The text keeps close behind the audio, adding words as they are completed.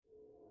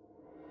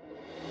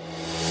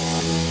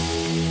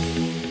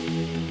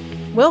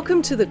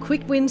Welcome to the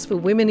Quick Wins for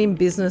Women in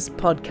Business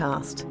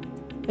podcast.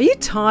 Are you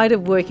tired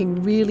of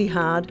working really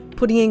hard,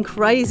 putting in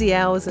crazy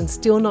hours and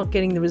still not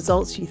getting the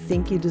results you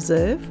think you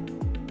deserve?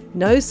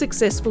 No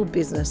successful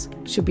business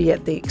should be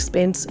at the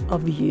expense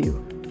of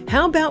you.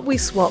 How about we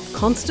swap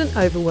constant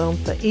overwhelm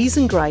for ease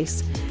and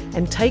grace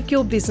and take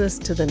your business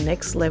to the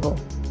next level?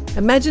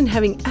 Imagine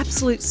having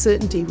absolute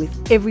certainty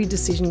with every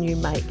decision you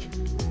make.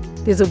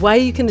 There's a way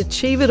you can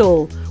achieve it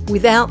all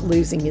without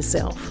losing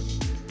yourself.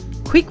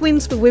 Quick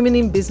Wins for Women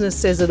in Business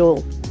says it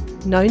all.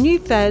 No new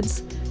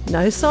fads,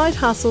 no side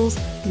hustles,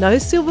 no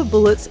silver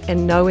bullets,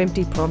 and no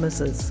empty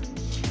promises.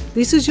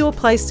 This is your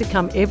place to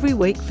come every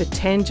week for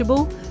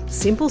tangible,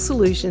 simple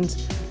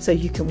solutions so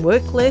you can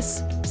work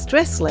less,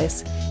 stress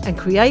less, and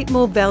create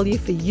more value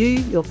for you,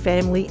 your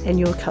family, and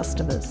your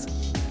customers.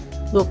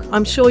 Look,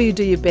 I'm sure you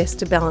do your best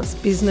to balance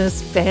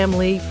business,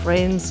 family,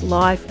 friends,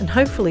 life, and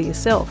hopefully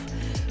yourself.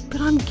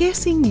 But I'm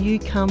guessing you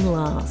come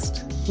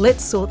last.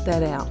 Let's sort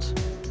that out.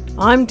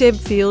 I'm Deb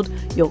Field,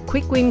 your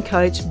Quick Win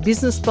coach,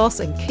 business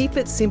boss, and Keep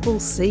It Simple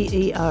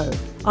CEO.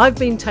 I've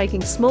been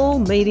taking small,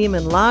 medium,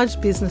 and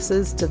large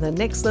businesses to the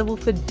next level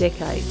for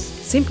decades,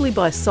 simply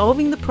by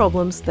solving the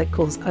problems that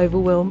cause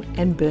overwhelm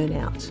and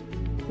burnout.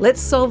 Let's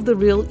solve the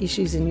real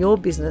issues in your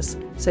business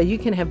so you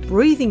can have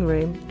breathing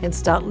room and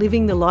start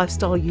living the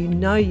lifestyle you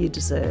know you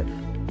deserve.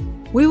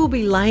 We will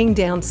be laying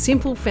down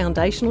simple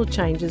foundational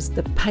changes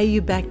that pay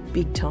you back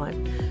big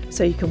time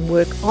so you can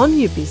work on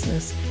your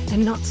business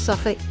and not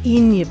suffer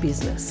in your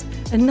business.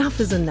 Enough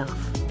is enough.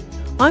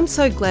 I'm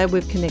so glad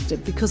we've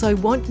connected because I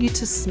want you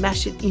to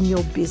smash it in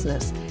your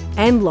business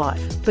and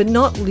life, but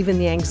not live in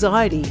the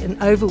anxiety and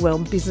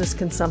overwhelm business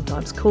can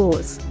sometimes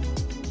cause.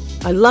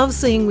 I love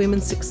seeing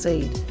women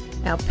succeed.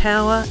 Our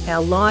power,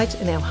 our light,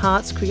 and our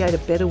hearts create a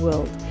better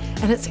world.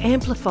 And it's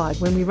amplified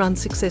when we run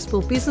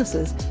successful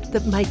businesses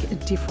that make a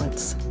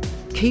difference.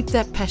 Keep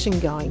that passion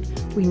going.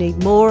 We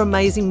need more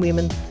amazing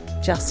women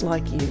just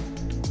like you.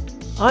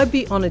 I'd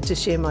be honoured to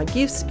share my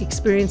gifts,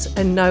 experience,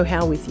 and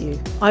know-how with you.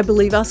 I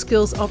believe us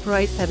girls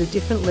operate at a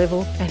different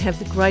level and have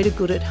the greater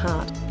good at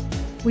heart.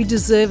 We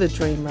deserve a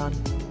dream run.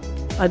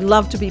 I'd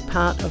love to be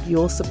part of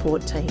your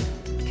support team.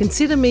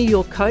 Consider me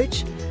your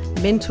coach,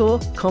 mentor,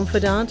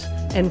 confidant,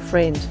 and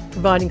friend,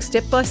 providing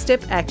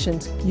step-by-step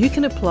actions you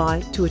can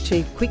apply to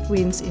achieve quick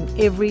wins in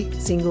every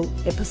single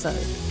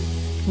episode.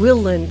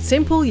 We'll learn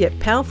simple yet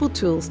powerful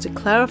tools to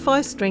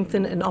clarify,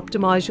 strengthen, and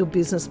optimize your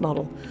business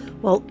model,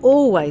 while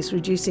always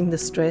reducing the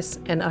stress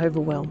and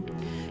overwhelm.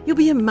 You'll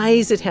be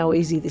amazed at how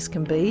easy this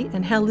can be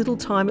and how little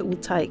time it will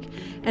take,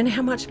 and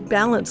how much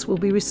balance will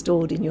be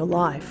restored in your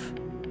life.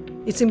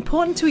 It's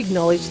important to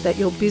acknowledge that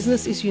your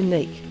business is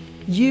unique,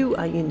 you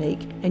are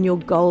unique, and your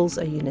goals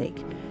are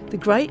unique. The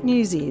great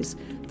news is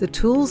the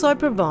tools I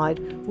provide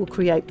will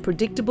create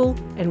predictable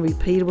and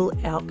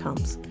repeatable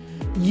outcomes.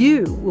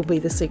 You will be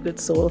the secret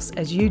sauce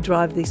as you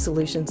drive these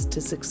solutions to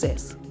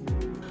success.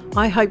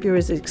 I hope you're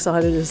as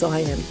excited as I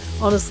am.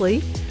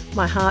 Honestly,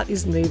 my heart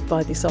is moved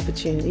by this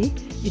opportunity.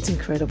 It's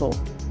incredible.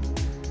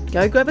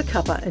 Go grab a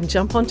cuppa and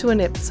jump onto an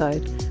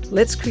episode.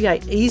 Let's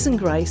create ease and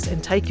grace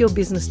and take your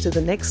business to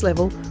the next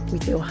level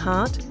with your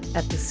heart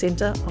at the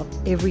centre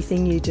of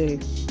everything you do.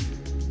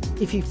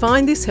 If you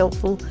find this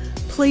helpful,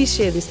 please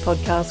share this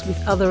podcast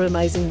with other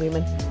amazing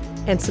women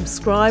and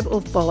subscribe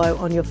or follow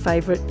on your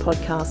favourite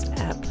podcast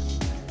app.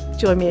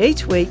 Join me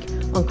each week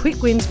on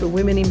Quick Wins for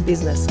Women in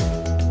Business.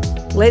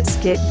 Let's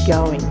get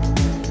going.